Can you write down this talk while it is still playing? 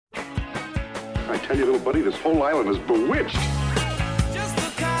I tell you, little buddy, this whole island is bewitched. Just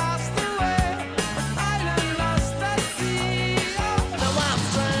across the way, an island lost at sea. Now I'm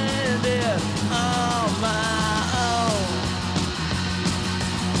stranded on my own.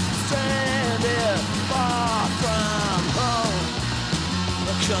 Stranded far from home.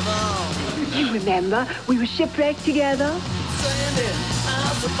 Come on. You remember, we were shipwrecked together. Stranded,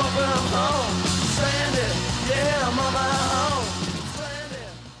 I'm so far from home. Stranded, yeah, I'm on my own.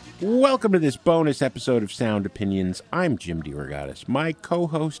 Welcome to this bonus episode of Sound Opinions. I'm Jim DeRogatis. My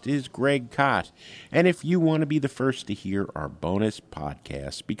co-host is Greg Kot. And if you want to be the first to hear our bonus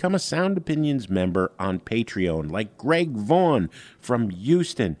podcast, become a Sound Opinions member on Patreon, like Greg Vaughn from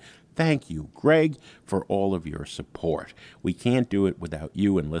Houston. Thank you, Greg, for all of your support. We can't do it without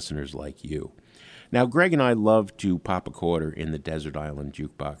you and listeners like you. Now, Greg and I love to pop a quarter in the Desert Island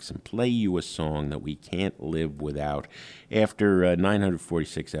Jukebox and play you a song that we can't live without. After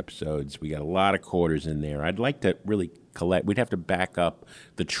 946 episodes, we got a lot of quarters in there. I'd like to really collect. We'd have to back up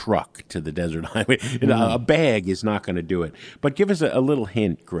the truck to the Desert Island. A bag is not going to do it. But give us a little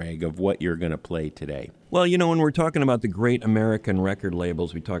hint, Greg, of what you're going to play today. Well, you know, when we're talking about the great American record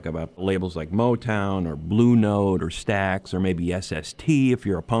labels, we talk about labels like Motown or Blue Note or Stax or maybe SST if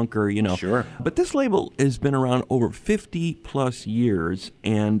you're a punker, you know. Sure. But this label has been around over 50 plus years,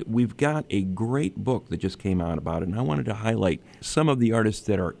 and we've got a great book that just came out about it, and I wanted to highlight some of the artists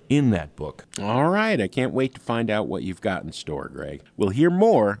that are in that book. All right. I can't wait to find out what you've got in store, Greg. We'll hear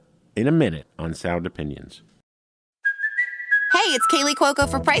more in a minute on Sound Opinions. Hey, it's Kaylee Cuoco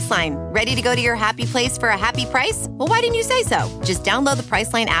for Priceline. Ready to go to your happy place for a happy price? Well, why didn't you say so? Just download the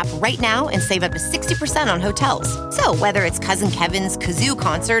Priceline app right now and save up to 60% on hotels. So whether it's Cousin Kevin's Kazoo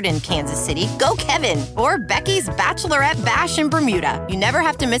Concert in Kansas City, go Kevin, or Becky's Bachelorette Bash in Bermuda, you never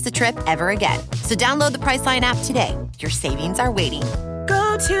have to miss a trip ever again. So download the Priceline app today. Your savings are waiting.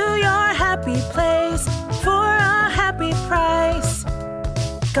 Go to your happy place for a happy price.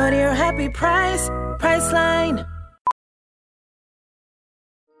 Go to your happy price, Priceline.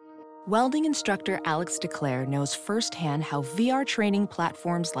 Welding instructor Alex DeClaire knows firsthand how VR training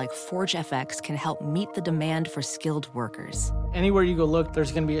platforms like ForgeFX can help meet the demand for skilled workers. Anywhere you go look,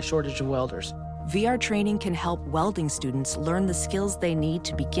 there's going to be a shortage of welders. VR training can help welding students learn the skills they need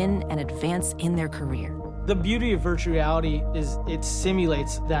to begin and advance in their career. The beauty of virtual reality is it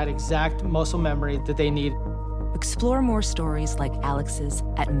simulates that exact muscle memory that they need. Explore more stories like Alex's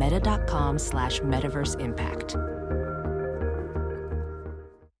at meta.com/metaverseimpact.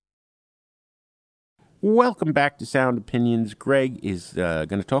 Welcome back to Sound Opinions. Greg is going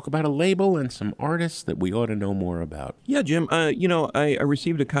to talk about a label and some artists that we ought to know more about. Yeah, Jim, I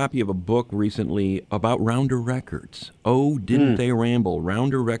received a copy of a book recently about Rounder Records. Oh, didn't they ramble?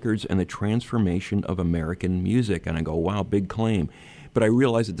 Rounder Records and the Transformation of American Music. And I go, wow, big claim. But I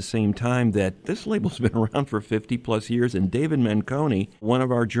realized at the same time that this label's been around for 50 plus years, and David Menconi, one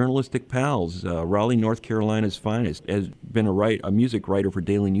of our journalistic pals, Raleigh, North Carolina's finest, has been a music writer for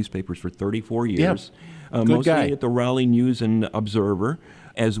daily newspapers for 34 years. Good mostly guy. at the Raleigh News and Observer,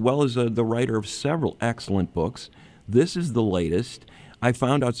 as well as the writer of several excellent books. This is the latest. I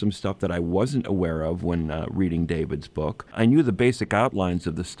found out some stuff that I wasn't aware of when reading David's book. I knew the basic outlines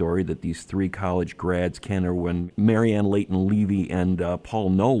of the story, that these three college grads, Ken Irwin, Marianne Leighton Levy, and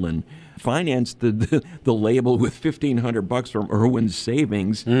Paul Nolan, financed the label with $1,500 from Irwin's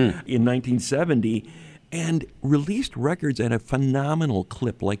savings in 1970, and released records at a phenomenal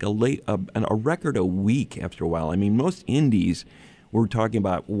clip, like a record a week after a while. I mean, most indies were talking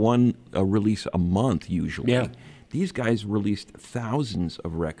about one release a month usually. Yeah. These guys released thousands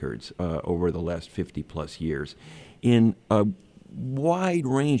of records over the last 50 plus years in a wide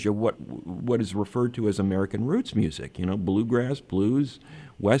range of what is referred to as American roots music, bluegrass, blues,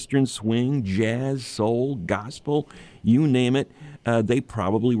 western swing, jazz, soul, gospel, you name it. They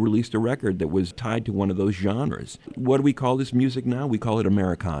probably released a record that was tied to one of those genres. What do we call this music now? We call it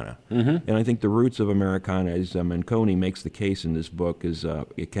Americana. Mm-hmm. And I think the roots of Americana, as Menconi makes the case in this book, is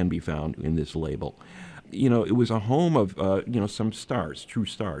it can be found in this label. It was a home of, some stars, true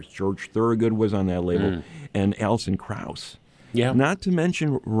stars. George Thorogood was on that label, and Alison Krauss. Yeah. Not to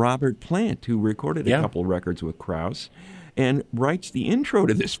mention Robert Plant, who recorded a couple records with Krauss and writes the intro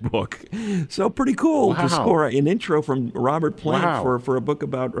to this book. So pretty cool to score an intro from Robert Plant for a book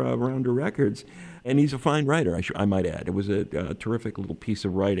about Rounder Records. And he's a fine writer, I might add. It was a terrific little piece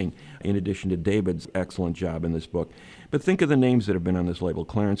of writing, in addition to David's excellent job in this book. But think of the names that have been on this label: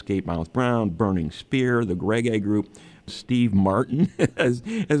 Clarence Gatemouth Brown, Burning Spear, the Greg A Group. Steve Martin has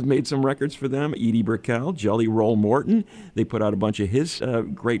made some records for them. Edie Brickell, Jelly Roll Morton. They put out a bunch of his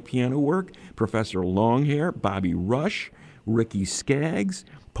great piano work. Professor Longhair, Bobby Rush, Ricky Skaggs,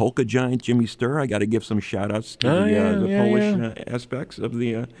 polka giant Jimmy Sturr. I got to give some shout-outs to the Polish aspects of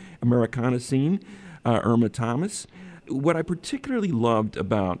the Americana scene. Irma Thomas. What I particularly loved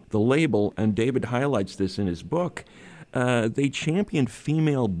about the label, and David highlights this in his book, they championed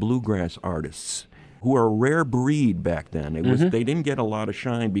female bluegrass artists who are a rare breed back then. It was they didn't get a lot of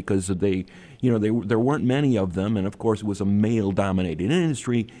shine because there weren't many of them, and of course it was a male-dominated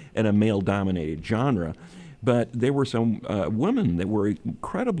industry and a male-dominated genre. But there were some women that were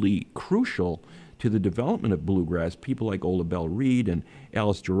incredibly crucial to the development of bluegrass, people like Ola Belle Reed and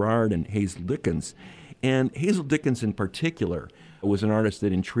Alice Gerrard and Hazel Dickens. And Hazel Dickens in particular was an artist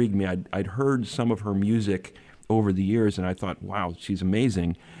that intrigued me. I'd heard some of her music over the years, and I thought, wow, she's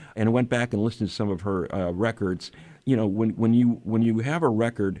amazing. And I went back and listened to some of her records. You know, when you have a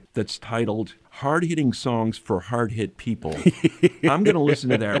record that's titled "Hard-Hitting Songs for Hard-Hit People," I'm going to listen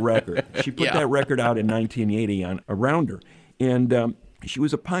to that record. She put that record out in 1980 on Around Her. And she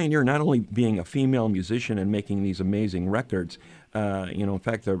was a pioneer, not only being a female musician and making these amazing records. In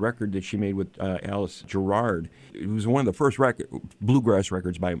fact, the record that she made with Alice Gerrard, it was one of the first bluegrass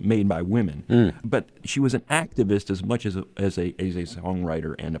records made by women. But she was an activist as much as a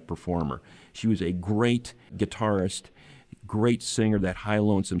songwriter and a performer. She was a great guitarist, great singer, that high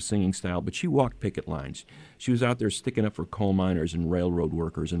lonesome singing style, but she walked picket lines. She was out there sticking up for coal miners and railroad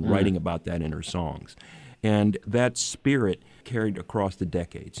workers and writing about that in her songs. And that spirit carried across the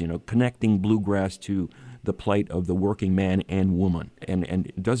decades, connecting bluegrass to the plight of the working man and woman,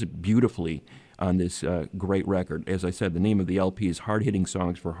 and does it beautifully on this great record. As I said, the name of the LP is Hard-Hitting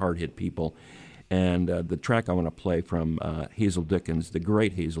Songs for Hard-Hit People, and the track I want to play from Hazel Dickens, the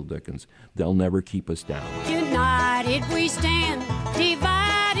great Hazel Dickens, They'll Never Keep Us Down. United we stand,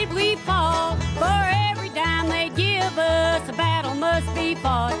 divided we fall. For every dime they give us, a battle must be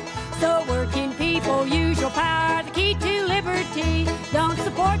fought. So working people, use your power, the key to liberty. Don't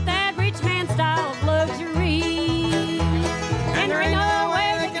support that rich man style of luxury. And there ain't no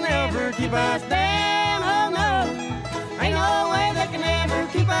way they can ever keep us down, oh no. Ain't no way they can ever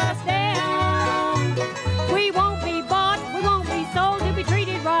keep us down. We won't be bought, we won't be sold, to be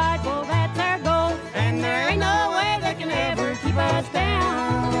treated right, well that's our goal. And there ain't no way they can ever keep us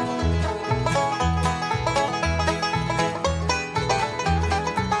down.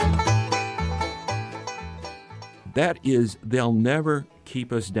 That is They'll Never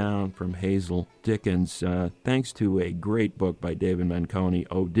Keep Us Down from Hazel Dickens. Thanks to a great book by David Manconi,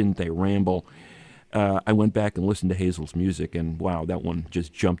 Oh, Didn't They Ramble? I went back and listened to Hazel's music, and wow, that one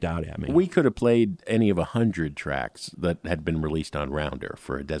just jumped out at me. We could have played any of 100 tracks that had been released on Rounder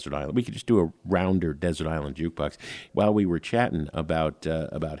for a Desert Island. We could just do a Rounder Desert Island jukebox. While we were chatting about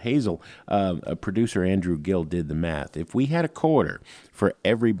Hazel, producer Andrew Gill did the math. If we had a quarter for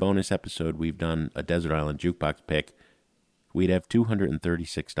every bonus episode we've done a Desert Island jukebox pick, we'd have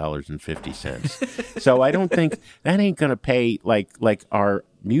 $236.50. So I don't think that ain't going to pay like our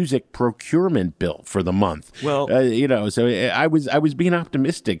music procurement bill for the month. Well, so I was being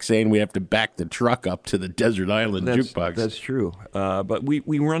optimistic, saying we have to back the truck up to the Desert Island jukebox. That's true. But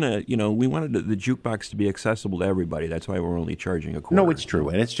we wanted the jukebox to be accessible to everybody. That's why we're only charging a quarter. No, it's true,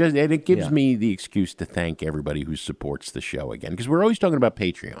 and it gives me the excuse to thank everybody who supports the show again, because we're always talking about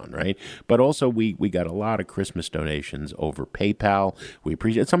Patreon, right? But also we got a lot of Christmas donations over PayPal. We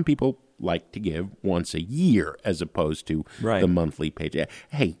appreciate some people like to give once a year as opposed to the monthly page.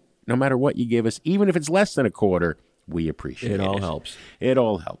 Hey, no matter what you give us, even if it's less than a quarter, we appreciate it. It all helps. It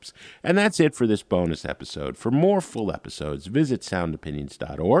all helps. And that's it for this bonus episode. For more full episodes, visit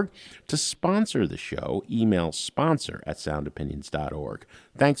soundopinions.org. To sponsor the show, email sponsor@soundopinions.org.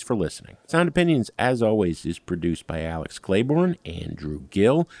 Thanks for listening. Sound Opinions, as always, is produced by Alex Claiborne, Andrew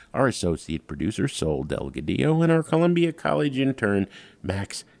Gill, our associate producer, Sol Delgadillo, and our Columbia College intern,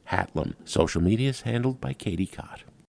 Max Hatlam. Social media is handled by Katie Cott.